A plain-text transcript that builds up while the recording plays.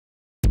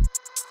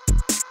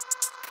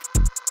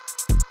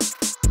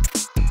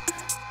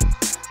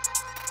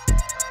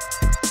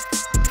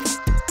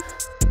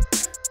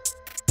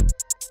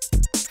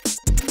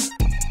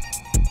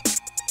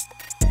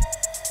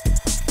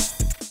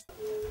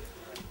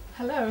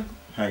Hello.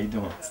 How you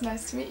doing? It's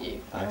nice to meet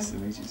you. Nice to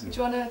meet you too. Do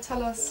you want to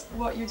tell us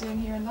what you're doing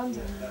here in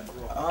London?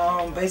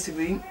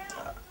 Basically,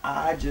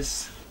 I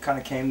just kind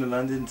of came to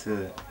London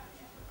to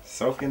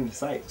soak in the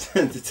sights,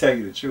 to tell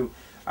you the truth.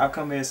 I've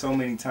come here so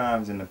many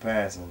times in the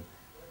past and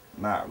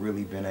not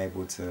really been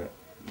able to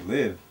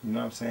live, you know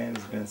what I'm saying?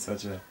 It's been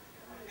such a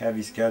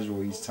heavy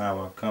schedule each time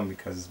I've come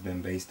because it's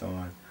been based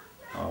on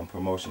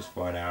promotions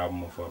for an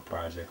album or for a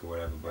project or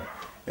whatever. But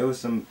it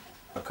was a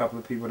couple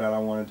of people that I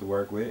wanted to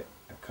work with,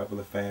 a couple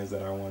of fans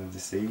that I wanted to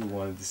see who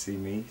wanted to see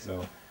me.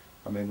 So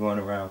I've been going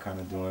around kind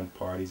of doing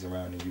parties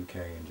around the UK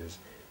and just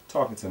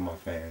talking to my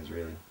fans,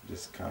 really.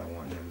 Just kind of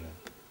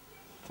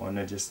wanting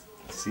to just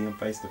see them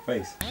face to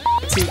face.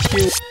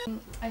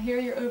 I hear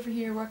you're over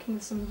here working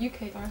with some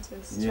UK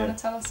artists. Do you want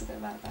to tell us a bit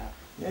about that?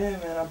 Yeah,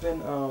 man, I've been,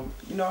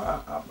 you know,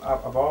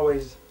 I've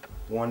always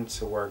wanted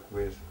to work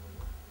with,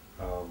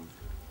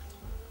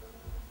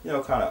 you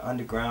know, kind of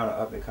underground or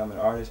up-and-coming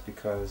artists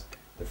because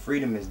the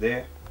freedom is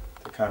there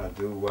to kind of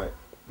do what,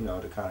 you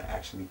know, to kind of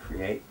actually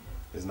create.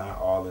 There's not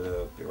all of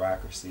the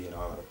bureaucracy and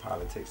all of the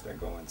politics that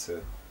go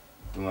into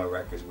doing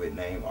records with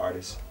name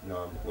artists, you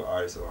know, with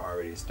artists who are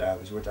already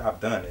established, which I've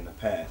done in the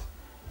past.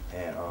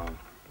 And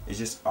it's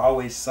just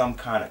always some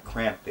kind of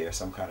cramp there,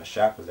 some kind of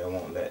shackles that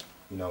won't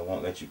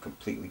let you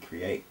completely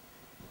create.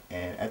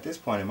 And at this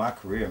point in my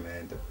career,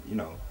 man, you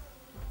know,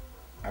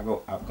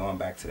 I've gone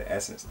back to the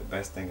essence. The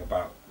best thing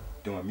about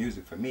doing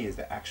music for me is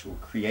the actual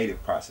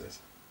creative process.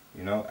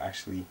 You know,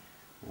 actually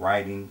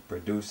writing,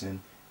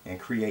 producing, and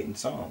creating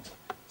songs.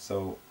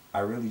 So I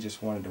really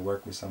just wanted to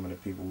work with some of the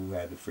people who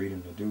had the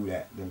freedom to do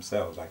that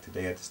themselves. Like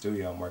today at the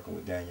studio, I'm working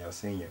with Danielle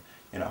Sr.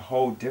 in a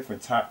whole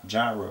different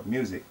genre of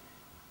music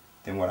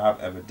than what I've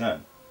ever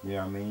done. You know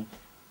what I mean?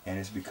 And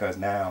it's because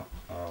now,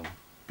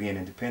 being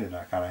independent,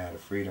 I kind of had the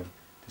freedom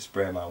to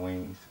spread my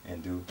wings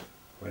and do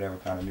whatever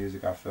kind of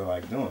music I feel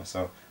like doing.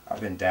 So I've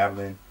been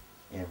dabbling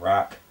in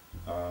rock.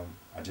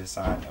 I just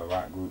signed a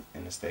rock group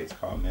in the States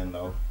called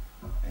Menlo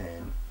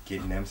and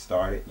getting them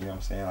started, you know what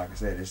I'm saying? Like I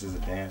said, this is a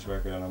dance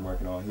record that I'm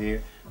working on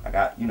here. I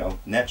got, you know,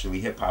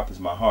 naturally hip-hop is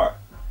my heart.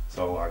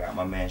 So I got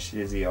my man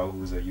Shizio,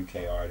 who's a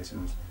UK artist,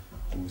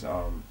 who's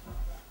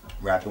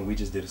rapping. We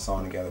just did a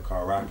song together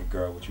called Rocket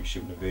Girl, which we're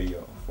shooting a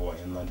video for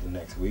in London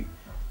next week.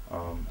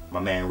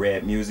 My man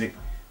Red Music,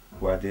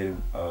 who I did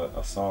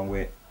a song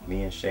with,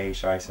 me and Shay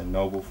Shice and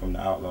Noble from the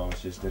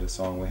Outlaws just did a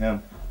song with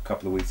him a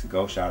couple of weeks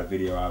ago, shot a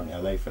video out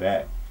in LA for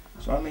that.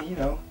 So I mean, you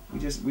know, we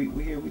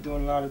here, we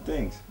doing a lot of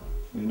things,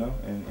 you know,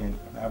 and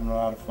having a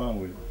lot of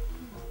fun with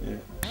it.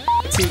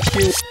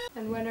 Yeah.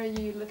 And when are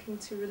you looking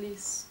to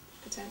release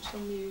potential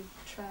new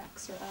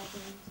tracks or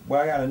albums?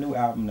 Well, I got a new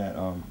album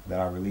that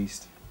I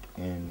released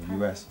in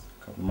the US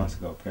a couple of months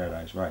ago,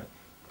 Paradise Right,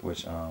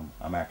 which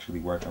I'm actually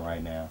working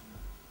right now.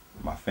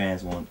 My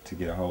fans want to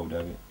get a hold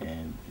of it,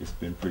 and it's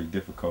been pretty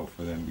difficult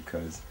for them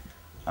because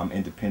I'm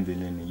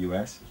independent in the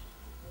US.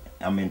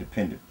 I'm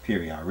independent,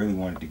 period. I really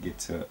wanted to get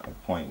to a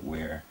point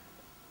where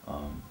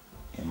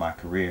in my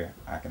career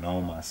I can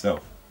own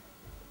myself.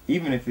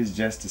 Even if it's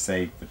just to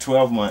say for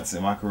 12 months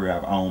in my career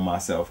I've owned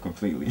myself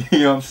completely. You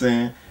know what I'm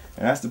saying?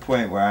 And that's the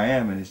point where I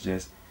am, and it's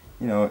just,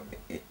 you know,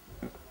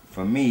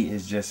 for me it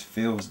just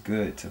feels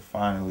good to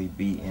finally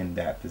be in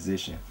that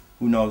position.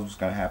 Who knows what's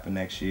going to happen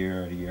next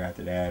year or the year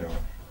after that, or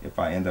if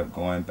I end up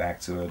going back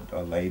to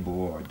a label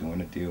or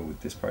doing a deal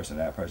with this person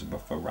or that person.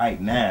 But for right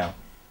now,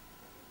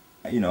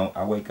 you know,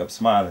 I wake up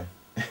smiling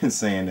and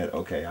saying that,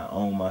 okay, I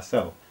own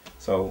myself.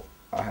 So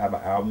I have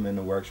an album in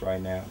the works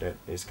right now that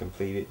is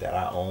completed that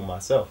I own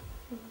myself.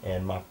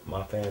 And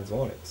my fans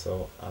want it.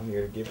 So I'm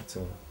here to give it to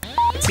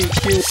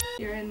them.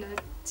 You're in a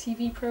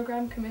TV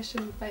program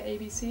commissioned by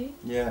ABC.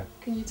 Yeah.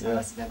 Can you tell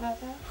us a bit about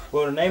that?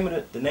 Well, the name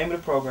of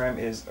the program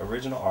is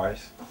Original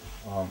Artists.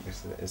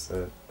 It's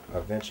a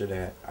venture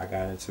that I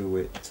got into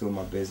with two of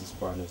my business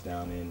partners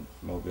down in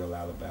Mobile,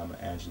 Alabama,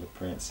 Angela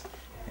Prince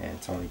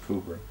and Tony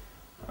Cooper.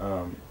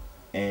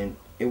 And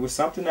it was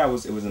something it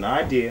was an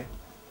idea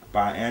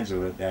by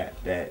Angela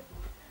that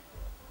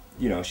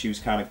you know, she was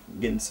kind of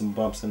getting some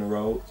bumps in the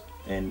road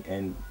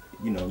and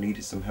you know,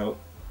 needed some help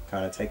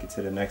kind of take it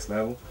to the next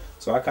level.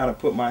 So I kind of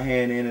put my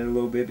hand in it a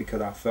little bit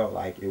because I felt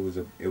like it was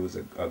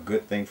a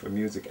good thing for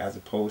music as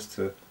opposed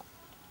to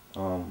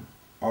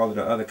all of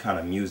the other kind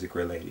of music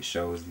related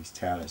shows, these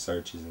talent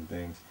searches and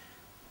things.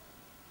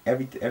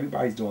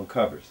 Everybody's doing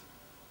covers,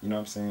 you know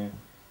what I'm saying?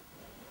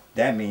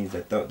 That means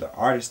that the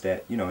artists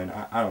that, you know, and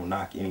I don't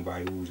knock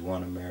anybody who's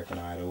won American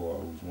Idol or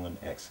who's won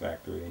X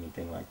Factor or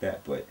anything like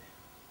that, but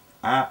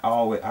I've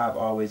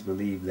always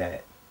believed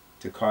that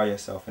to call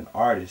yourself an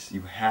artist,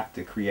 you have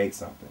to create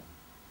something.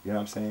 You know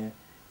what I'm saying?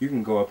 You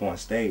can go up on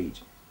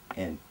stage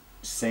and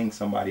sing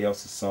somebody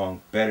else's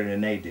song better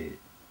than they did,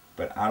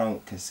 but I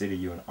don't consider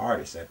you an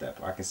artist at that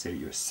point. I consider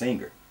you a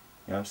singer.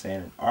 You know what I'm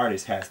saying? An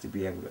artist has to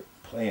be able to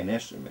play an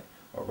instrument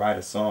or write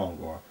a song,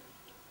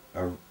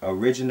 or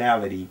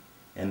originality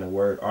and the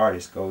word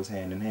artist goes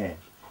hand in hand.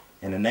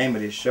 And the name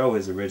of this show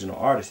is Original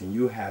Artists, and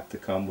you have to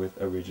come with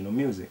original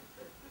music.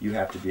 You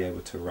have to be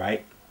able to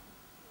write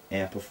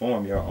and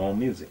perform your own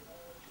music,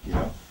 you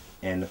know?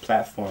 And the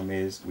platform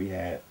is, we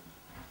had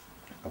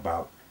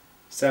about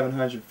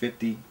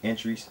 750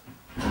 entries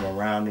from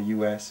around the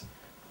U.S.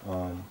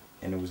 And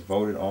it was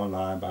voted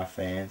online by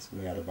fans.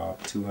 We had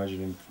about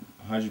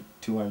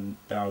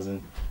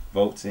 200,000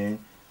 votes in.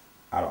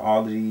 Out of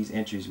all of these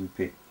entries, we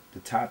picked the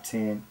top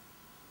 10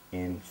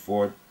 in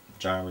 4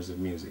 genres of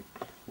music,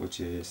 which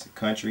is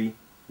country,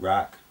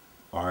 rock,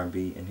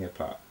 R&B, and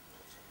hip-hop.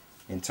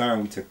 In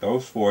turn, we took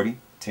those 40,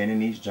 10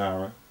 in each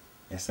genre,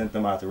 and sent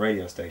them out to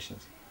radio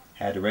stations.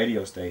 Had the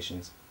radio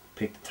stations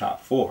pick the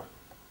top 4.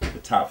 The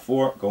top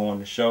 4 go on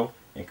the show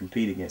and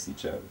compete against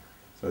each other.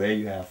 So there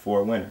you have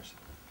 4 winners.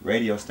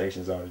 Radio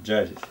stations are the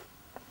judges.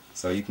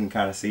 So you can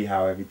kind of see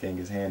how everything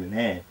is hand in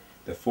hand.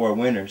 The 4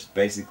 winners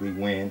basically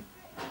win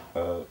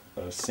a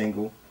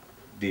single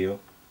deal,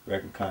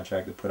 record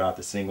contract, to put out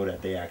the single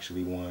that they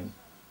actually won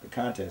the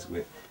contest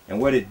with.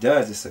 And what it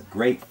does, it's a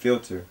great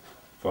filter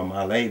for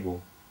my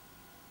label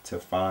to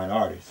find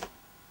artists.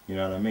 You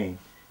know what I mean?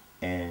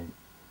 And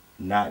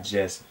not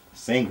just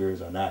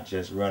singers, or not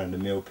just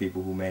run-of-the-mill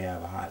people who may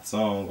have a hot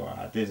song or a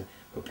hot this,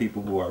 but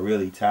people who are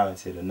really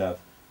talented enough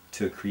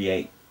to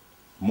create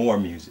more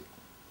music.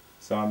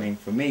 So I mean,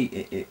 for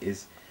me,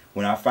 it's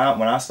when I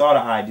saw the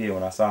idea,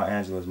 when I saw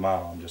Angela's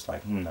model, I'm just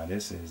like, now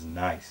this is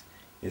nice.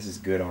 This is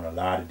good on a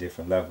lot of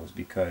different levels,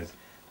 because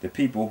the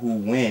people who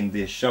win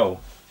this show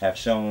have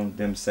shown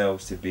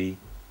themselves to be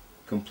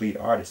complete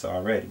artists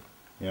already.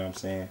 You know what I'm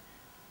saying?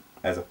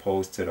 As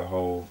opposed to the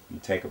whole, you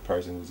take a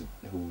person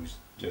who's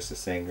just a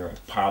singer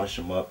and polish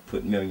them up,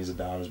 put millions of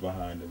dollars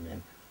behind them,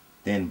 and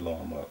then blow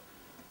them up.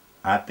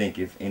 I think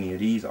if any of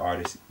these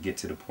artists get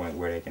to the point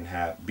where they can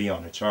be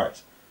on the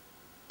charts,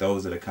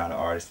 those are the kind of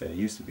artists that it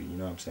used to be. You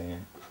know what I'm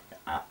saying?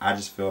 I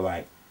just feel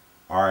like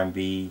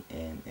R&B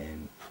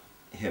and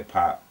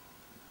hip-hop,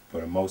 for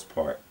the most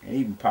part, and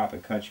even pop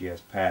and country,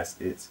 has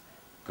passed its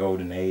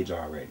golden age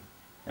already.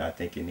 And I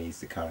think it needs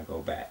to kind of go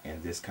back.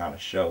 And this kind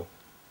of show,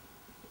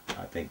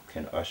 I think,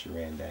 can usher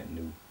in that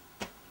new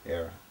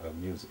era of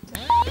music.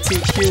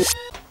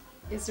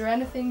 Is there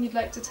anything you'd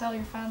like to tell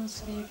your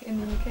fans in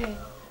the UK?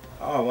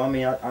 Oh, well, I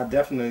mean, I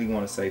definitely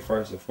want to say,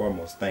 first and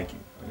foremost, thank you.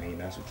 I mean,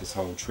 that's what this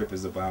whole trip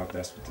is about.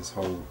 That's what this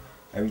whole,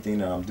 everything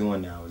that I'm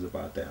doing now is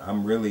about that.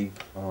 I'm really,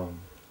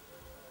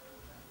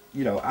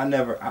 you know,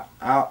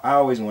 I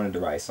always wanted to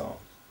write songs.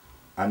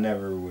 I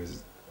never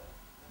was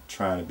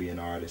trying to be an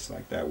artist.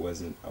 Like, that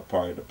wasn't a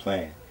part of the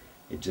plan.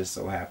 It just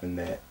so happened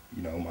that,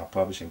 you know, my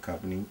publishing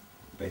company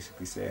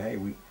basically said, hey,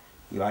 we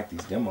like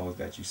these demos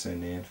that you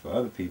send in for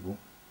other people,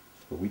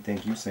 but we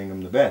think you sing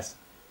them the best.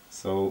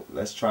 So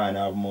let's try an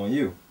album on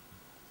you.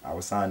 I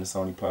was signed to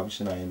Sony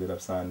Publishing. I ended up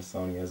signing to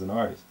Sony as an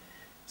artist.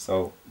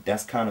 So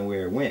that's kind of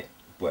where it went.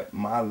 But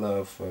my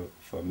love for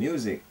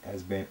music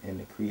has been in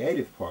the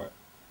creative part.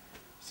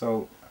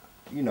 So,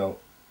 you know,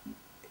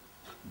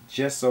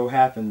 just so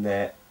happened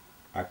that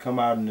I come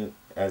out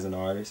as an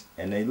artist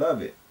and they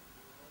love it.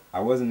 I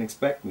wasn't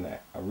expecting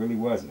that. I really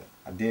wasn't.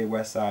 I did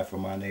West Side for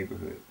my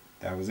neighborhood.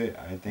 That was it.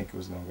 I didn't think it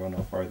was going to go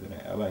no further than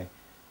LA.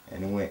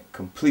 And it went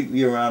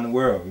completely around the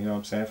world, you know what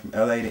I'm saying? From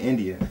LA to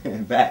India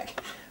and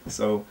back.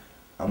 So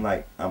I'm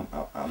like,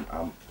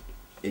 I'm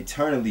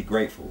eternally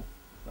grateful,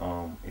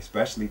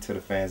 especially to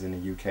the fans in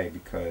the UK,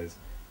 because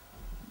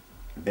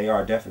they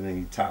are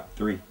definitely top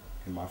 3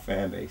 in my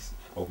fan base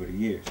over the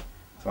years.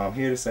 So I'm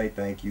here to say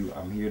thank you.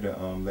 I'm here to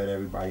let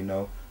everybody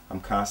know. I'm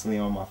constantly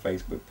on my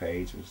Facebook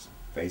page, which is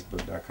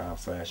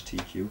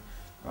facebook.com/TQ.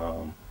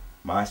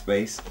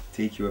 MySpace,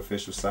 TQ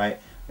official site.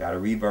 Got a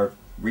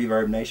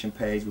Reverb Nation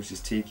page, which is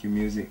TQ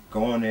Music.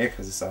 Go on there,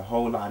 because it's a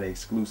whole lot of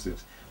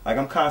exclusives. Like,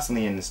 I'm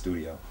constantly in the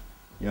studio.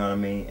 You know what I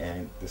mean?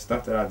 And the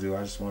stuff that I do,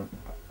 a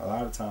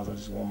lot of times I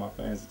just want my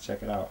fans to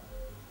check it out.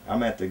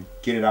 I'm at the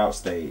get it out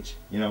stage.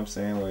 You know what I'm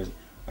saying? Where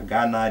I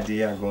got an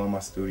idea, I go in my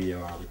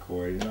studio, I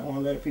record it, and I want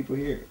to let people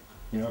hear it.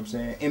 You know what I'm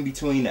saying? In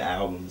between the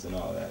albums and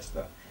all that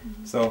stuff.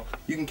 Mm-hmm. So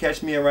you can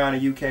catch me around the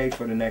UK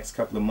for the next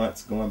couple of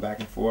months, going back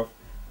and forth.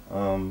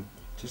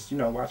 Just, you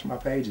know, watch my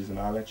pages, and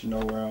I'll let you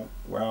know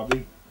where I'll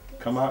be.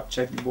 Come out,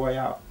 check your boy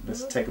out.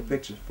 Let's take a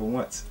picture for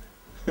once.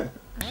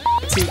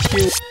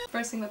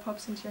 First thing that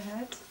pops into your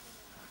head?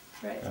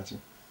 Right. Gotcha.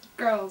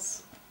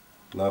 Girls.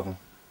 Love them.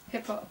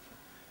 Hip hop.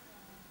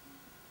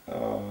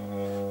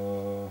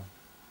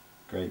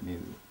 Great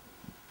music.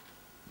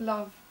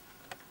 Love.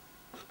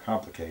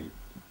 Complicated.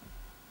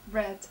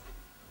 Red.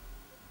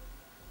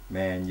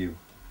 Man, you.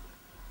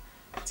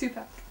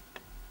 Tupac.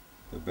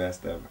 The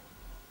best ever.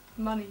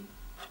 Money.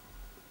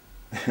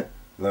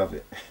 Love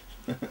it.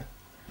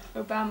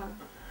 Obama.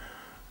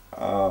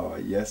 Oh,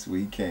 yes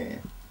we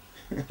can.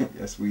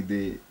 Yes we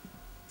did.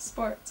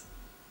 Sport.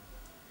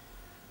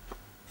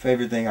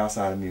 Favorite thing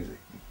outside of music.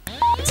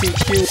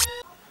 TQ.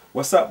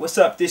 What's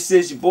up? This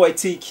is your boy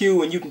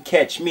TQ, and you can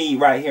catch me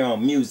right here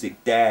on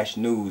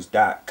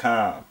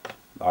music-news.com.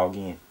 Log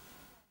in.